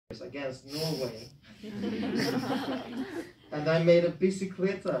against Norway. And I made a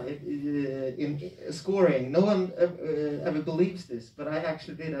bicicleta in scoring. No one ever believes this, but I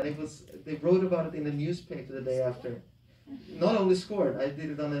actually did. And they wrote about it in the newspaper the day after. Not only scored, I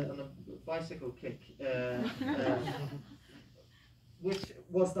did it on a bicycle kick, which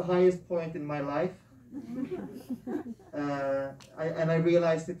was the highest point in my life. And I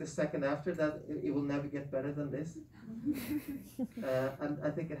realized it the second after that it will never get better than this. And I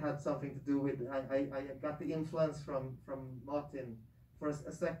think it had something to do with I got the influence from Martin for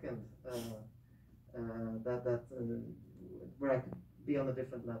a second where I could be on a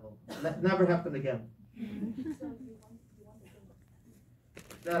different level. Never happened again.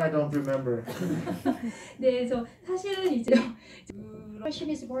 That I don't remember. 네, 그래서 사실은 이제 question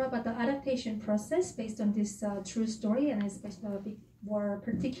is more about the adaptation process based on this true story, and especially more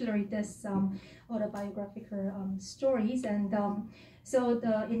particularly this autobiographical stories. And so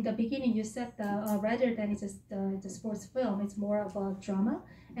in the beginning you said rather than it's just the sports film, it's more of a drama,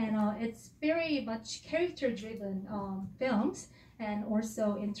 and it's very much character-driven films. And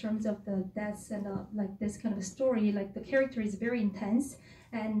also in terms of the deaths and like this kind of story, like the character is very intense,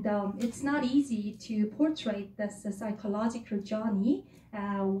 and it's not easy to portray this psychological journey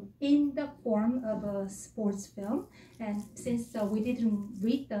in the form of a sports film. And since we didn't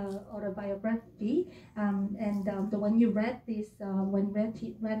read the autobiography, and when you read this, when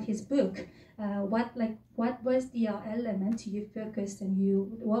read his book, what was the element you focused, and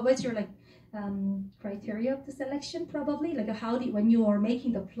what was your criteria of the selection, probably, like when you are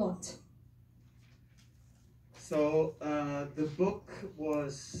making the plot? So the book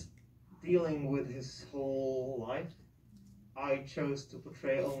was dealing with his whole life. I chose to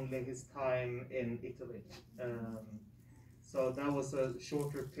portray only his time in Italy. So that was a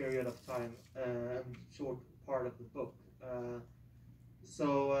shorter period of time, short part of the book.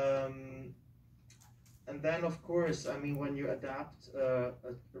 And then, of course, I mean, when you adapt a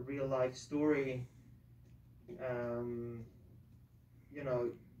real life story, you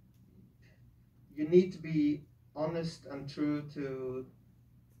know, you need to be honest and true to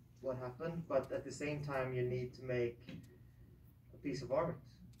what happened, but at the same time, you need to make a piece of art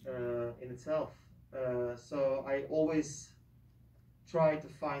in itself. So I always try to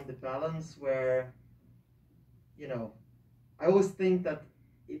find the balance where, you know, I always think that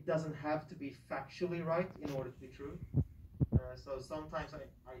it doesn't have to be factually right in order to be true. So sometimes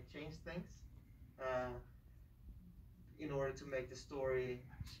I change things in order to make the story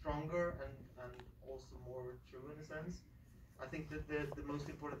stronger and also more true in a sense. I think that the most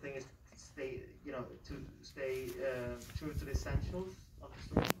important thing is to stay true to the essentials of the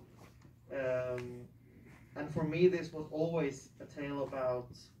story. And for me, this was always a tale about,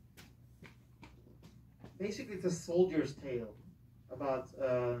 basically it's a soldier's tale about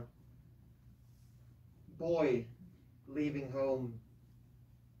a boy leaving home,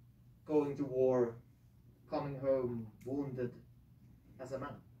 going to war, coming home wounded as a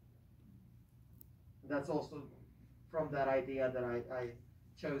man. That's also from that idea that I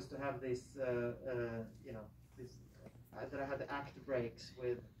chose to have this, you know, that I had the act breaks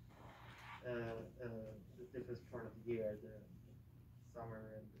with the different part of the year, the summer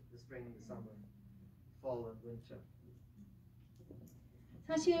and the spring and the summer, fall and winter.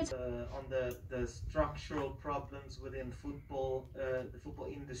 On the structural problems within football, the football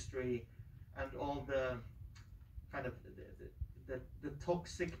industry, and all the kind of the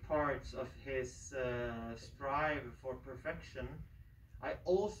toxic parts of his strive for perfection, I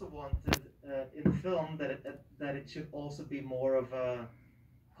also wanted in the film that it should also be more of a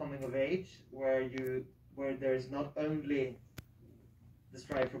coming of age, where there's not only the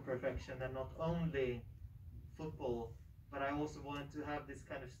strive for perfection and not only football, but I also wanted to have this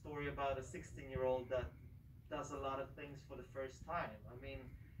kind of story about a 16-year-old that does a lot of things for the first time. I mean,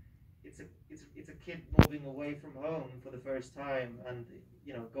 it's a kid moving away from home for the first time, and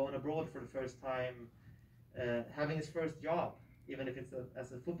you know, going abroad for the first time, having his first job, even if it's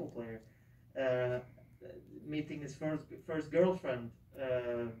as a football player, meeting his first girlfriend,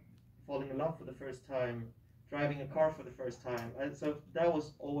 falling in love for the first time, driving a car for the first time, and so that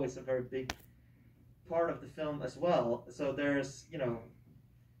was always a very big part of the film as well. So there's, you know,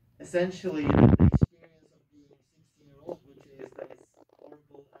 essentially the experience of being 16-year-old, which is that it's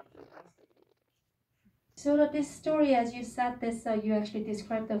horrible and fantastic. So this story, as you said this, you actually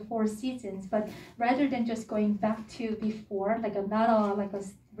described the 4 seasons, but rather than just going back to before, like a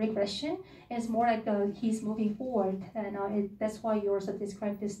regression. It's more like he's moving forward, and that's why you also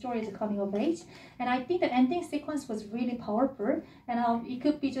described this story as a coming of age. And I think the ending sequence was really powerful, and it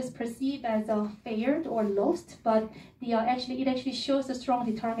could be just perceived as failed or lost, but it actually shows a strong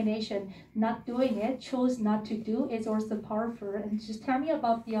determination. Not doing it, chose not to do, is also powerful. And just tell me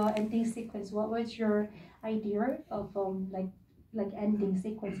about the ending sequence. What was your idea of like ending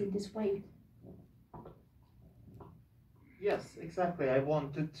sequence in this way? Yes, exactly. I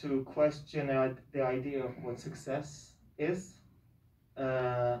wanted to question the idea of what success is.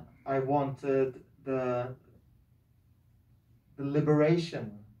 I wanted the liberation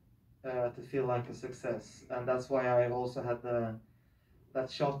to feel like a success, and that's why I also had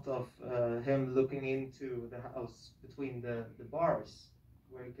that shot of him looking into the house between the bars,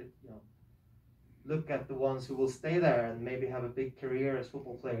 where he could, look at the ones who will stay there and maybe have a big career as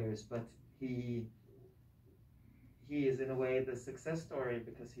football players, but he is in a way the success story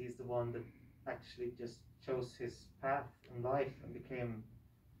because he's the one that actually just chose his path in life and became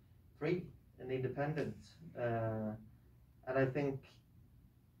free and independent. And I think,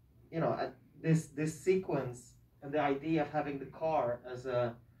 this sequence and the idea of having the car as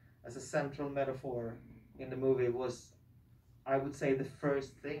a central metaphor in the movie was, I would say, the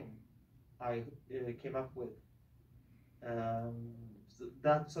first thing I came up with.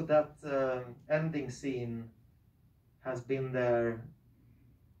 So that ending scene has been there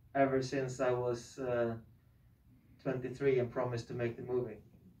ever since I was 23 and promised to make the movie.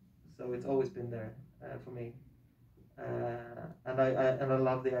 So it's always been there for me. And I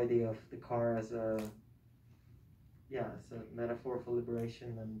love the idea of the car as a metaphor for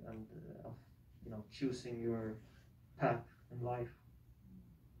liberation and of choosing your path in life.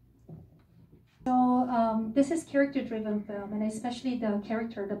 So this is character-driven film, and especially the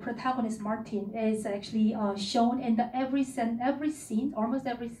character, the protagonist Martin, is actually shown in almost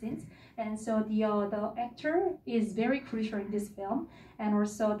every scene. And so the actor is very crucial in this film, and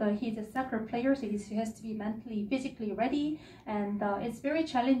also he's a soccer player, so he has to be mentally, physically ready, and it's very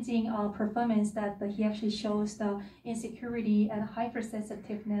challenging performance that he actually shows the insecurity and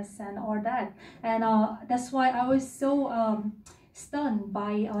hypersensitiveness and all that, and that's why I was so stunned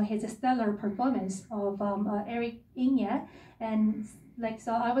by his stellar performance of Erik Enge, and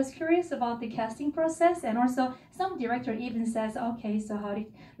so I was curious about the casting process, and also some director even says, okay, so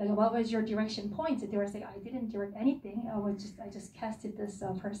what was your direction point? They were saying, I didn't direct anything. I just casted this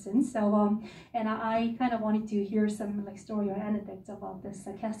person. So and I kind of wanted to hear some story or anecdotes about this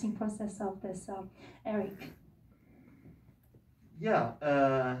casting process of this Erik. Yeah,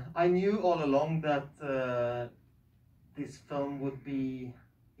 I knew all along that this film would be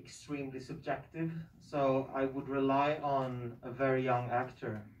extremely subjective, so I would rely on a very young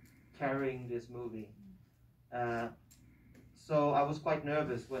actor carrying this movie. So I was quite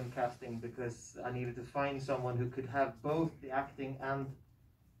nervous when casting because I needed to find someone who could have both the acting and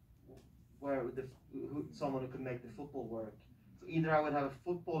someone who could make the football work. So either I would have a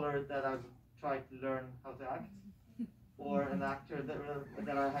footballer that I would try to learn how to act, or an actor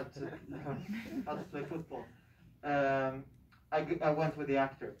that I had to learn how to play football. I went with the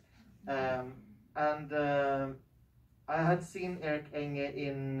actor, and I had seen Erik Enge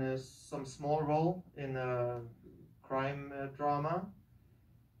in some small role in a crime drama.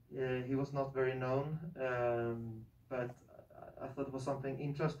 He was not very known, but I thought there was something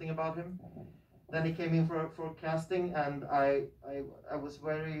interesting about him. Then he came in for casting, and I was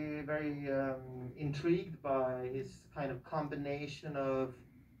very, very intrigued by his kind of combination of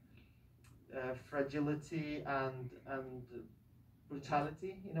fragility and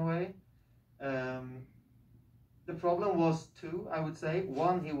brutality in a way. The problem was two, I would say.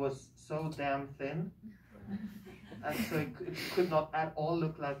 One, he was so damn thin, and so it could not at all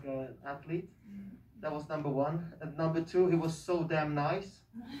look like an athlete. That was number one. And number two, he was so damn nice.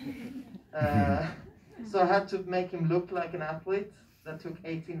 So I had to make him look like an athlete. That took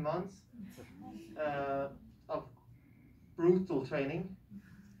 18 months of brutal training.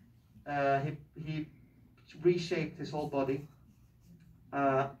 He reshaped his whole body,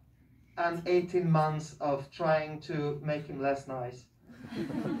 and 18 months of trying to make him less nice.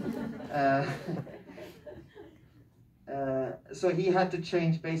 So he had to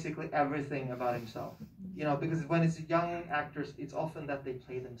change basically everything about himself, because when it's young actors, it's often that they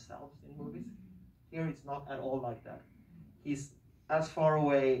play themselves in movies. Here it's not at all like that. He's as far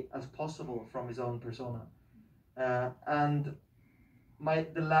away as possible from his own persona, and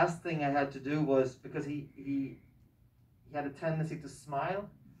the last thing I had to do was, because he had a tendency to smile,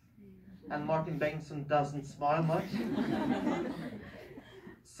 and Martin Bengtsson doesn't smile much.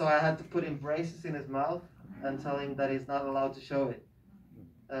 So I had to put in braces in his mouth and tell him that he's not allowed to show it.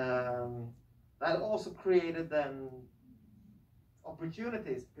 that also created then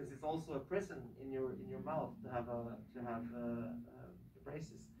opportunities, because it's also a prison in your mouth to have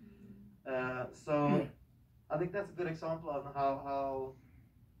braces. So I think that's a good example of how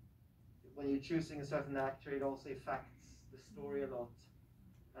when you're choosing a certain actor, it also affects the story a lot.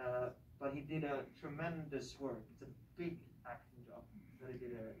 But he did a tremendous work. It's a big acting job that he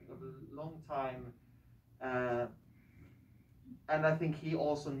did a long time. And I think he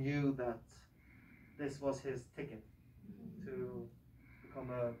also knew that this was his ticket to become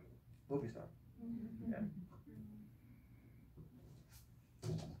a movie star. Yeah.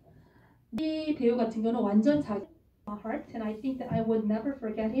 이 배우 같은 경우는 완전 자기 heart, and I think that I would never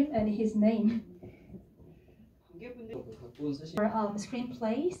forget him and his name.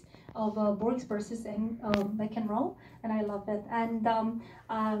 Screenplays of Borgs versus McEnroe, and I love it. And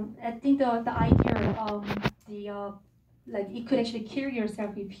I think the idea, like you could actually kill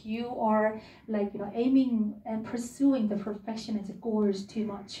yourself if you are aiming and pursuing the perfection as goals too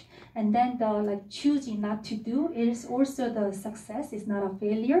much, and then the choosing not to do is also the success. It's not a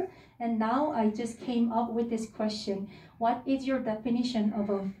failure. And now I just came up with this question: what is your definition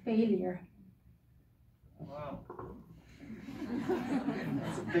of a failure? Wow,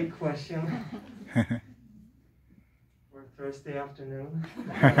 that's a big question. For a Thursday afternoon.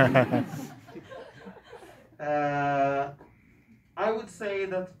 I would say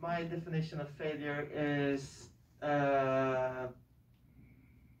that my definition of failure is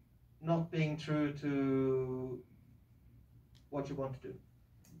not being true to what you want to do.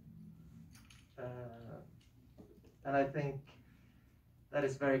 And I think that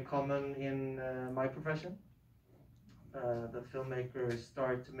is very common in my profession. The filmmakers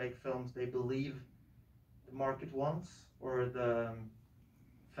start to make films they believe the market wants, or the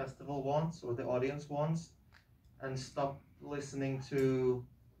festival wants, or the audience wants, and stop listening to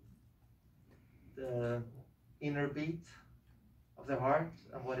the inner beat of their heart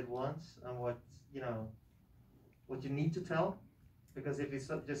and what it wants and what you need to tell. Because if it's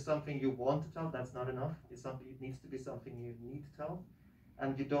just something you want to tell, that's not enough. It needs to be something you need to tell,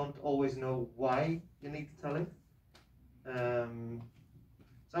 and you don't always know why you need to tell it. So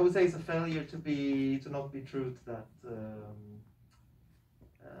I would say it's a failure to not be true to that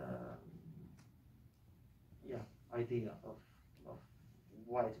idea of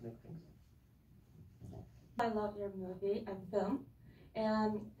why to make things. I love your movie and film,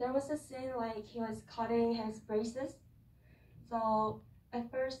 and there was a scene like he was cutting his braces. So at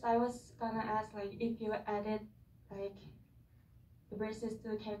first I was gonna ask if you added the braces to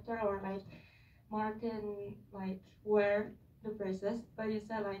the character, or Martin wear the braces, but you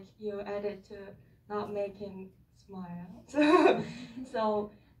said you added to not make him smile.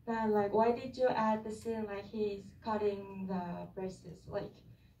 So then why did you add the scene he's cutting the braces?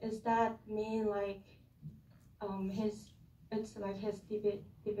 Is that mean his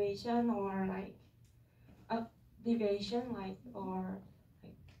deviation, or deviation, or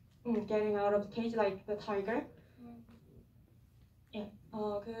getting out of the cage like the tiger? 예,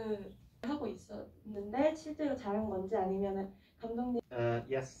 하고 있었는데 실제로 잘한 건지 아니면은 감독님.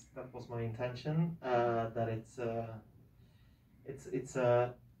 Yes, that was my intention. That it's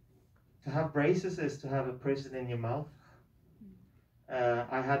to have braces is to have a prison in your mouth.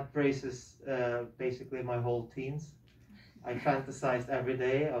 I had braces basically my whole teens. I fantasized every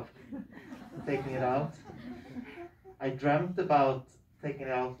day of taking it out. I dreamt about taking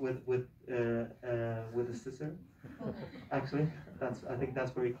it out with a scissor. Actually, I think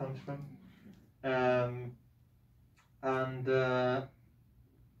that's where it comes from. And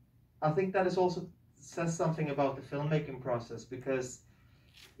I think that is also says something about the filmmaking process, because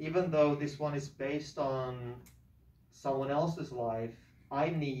even though this one is based on someone else's life, I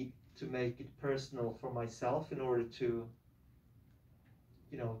need to make it personal for myself in order to,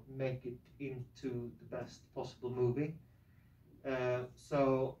 make it into the best possible movie.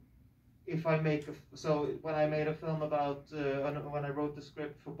 So if I make when I made a film about when I wrote the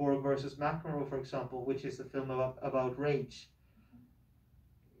script for Borg versus McEnroe, for example, which is a film about rage,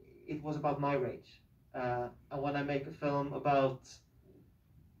 it was about my rage. And when I make a film about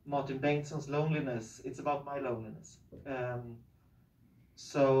Martin Bengtsson's loneliness, it's about my loneliness. And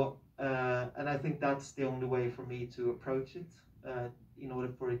I think that's the only way for me to approach it, in order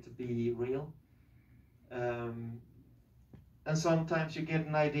for it to be real. And sometimes you get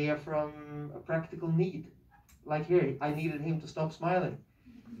an idea from a practical need. Like here, I needed him to stop smiling.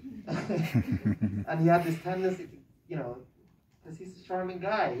 And he had this tendency to, because he's a charming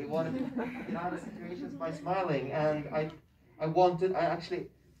guy, he wanted to get out of situations by smiling. And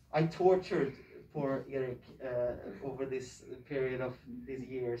I tortured poor Erik over this period of these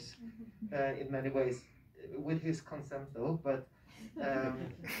years in many ways, with his consent though, but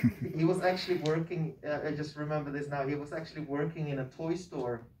he was actually working, I just remember this now, he was actually working in a toy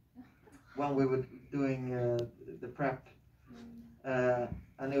store when we were doing the prep,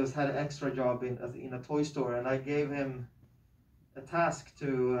 and he had an extra job in a toy store, and I gave him a task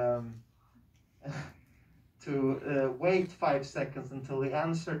to wait 5 seconds until he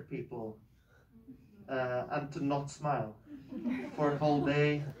answered people and to not smile for a whole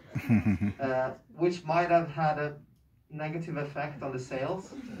day, which might have had a negative effect on the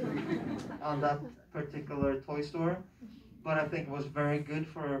sales on that particular toy store, but I think it was very good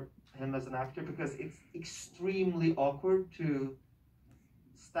for him as an actor, because it's extremely awkward to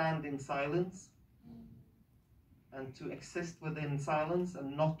stand in silence and to exist within silence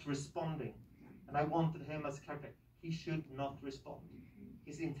and not responding. And I wanted him as a character, he should not respond.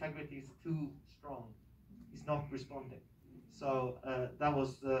 His integrity is too strong. He's not responding. So that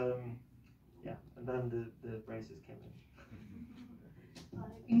was, yeah, and then the braces came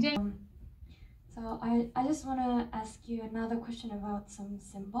in. So I just want to ask you another question about some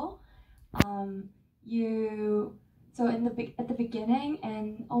symbol. So at the beginning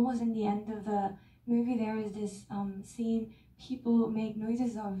and almost in the end of the movie, there is this scene, people make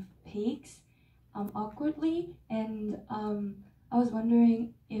noises of pigs awkwardly, and I was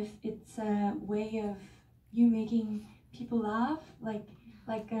wondering if it's a way of you making people laugh, like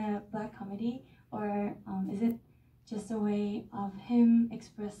a black comedy, or is it just a way of him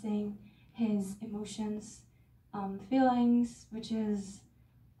expressing his emotions, feelings, which is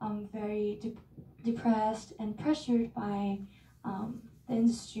very depressed and pressured by the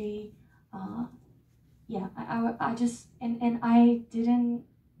industry. Yeah, I just and I didn't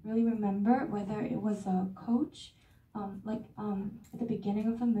really remember whether it was a coach. At the beginning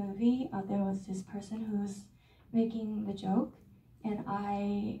of the movie, there was this person who was making the joke, and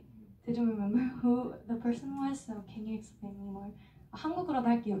I didn't remember who the person was. So can you explain me more? 한국어로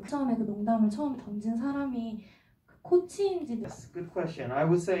할게요. 처음에 그 농담을 처음 던진 사람이 코치인지. Yes, good question. I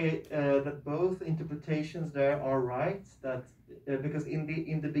would say that both interpretations there are right. That because in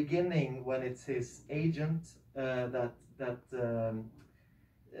the beginning, when it's his agent that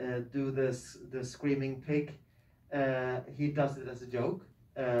do the screaming pig, he does it as a joke.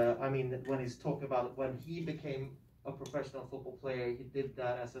 I mean, when he's talking about when he became a professional football player, he did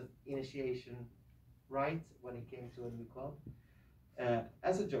that as an initiation, right? When he came to a new club,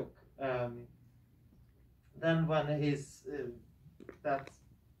 as a joke. Then when his that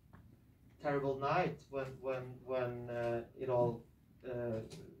terrible night when it all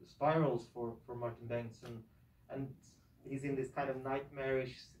spirals for Martin Bengtsson, and he's in this kind of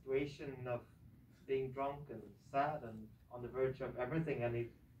nightmarish situation of being drunk and sad and on the verge of everything, and he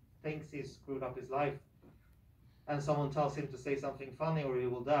thinks he's screwed up his life, and someone tells him to say something funny or he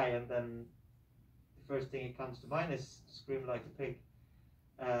will die, and then the first thing that comes to mind is scream like a pig.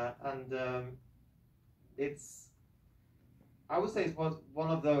 I would say it was one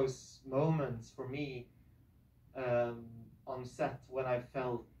of those moments for me on set when I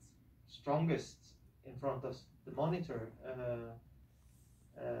felt strongest in front of the monitor,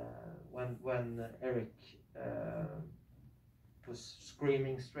 when Erik was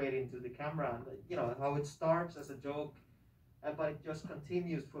screaming straight into the camera, and you know how it starts as a joke, but it just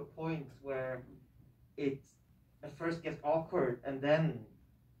continues to a point where it at first gets awkward, and then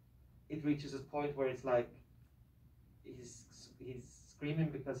it reaches a point where it's like he's screaming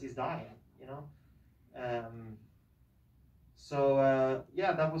because he's dying, you know.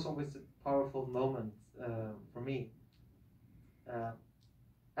 Yeah, that was always a powerful moment for me.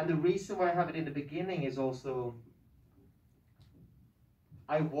 And the reason why I have it in the beginning is also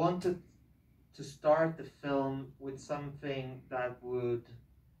I wanted to start the film with something that would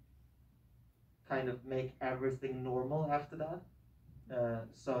kind of make everything normal after that,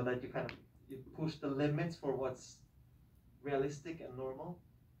 so that you push the limits for what's realistic and normal.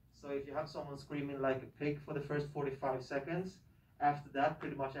 So if you have someone screaming like a pig for the first 45 seconds, after that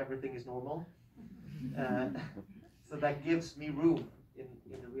pretty much everything is normal. So that gives me room in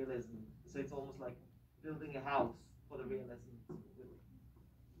the realism. So it's almost like building a house for the realism with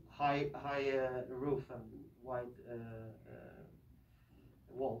high roof and wide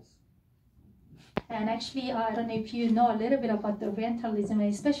walls. And actually, I don't know if you know a little bit about the Orientalism,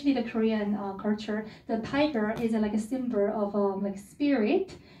 especially the Korean culture. The tiger is like a symbol of like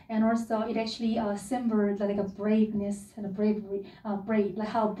spirit, and also it actually symbolizes like a braveness and a bravery, like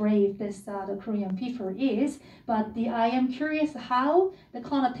how brave this the Korean people is. But I am curious how the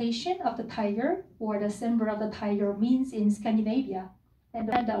connotation of the tiger or the symbol of the tiger means in Scandinavia.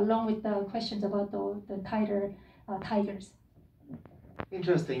 and along with the questions about the tigers.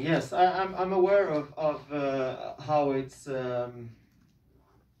 Interesting. Yes, I'm aware of how it's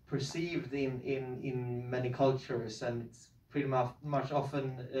perceived in many cultures, and it's pretty much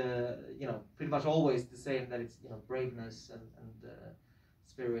often pretty much always the same, that it's braveness and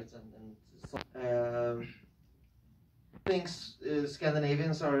spirit and so. I think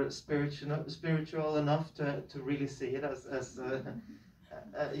Scandinavians are spiritual enough to really see it as as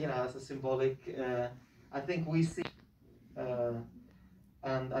a symbolic. I think we see,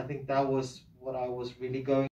 and I think that was what I was really going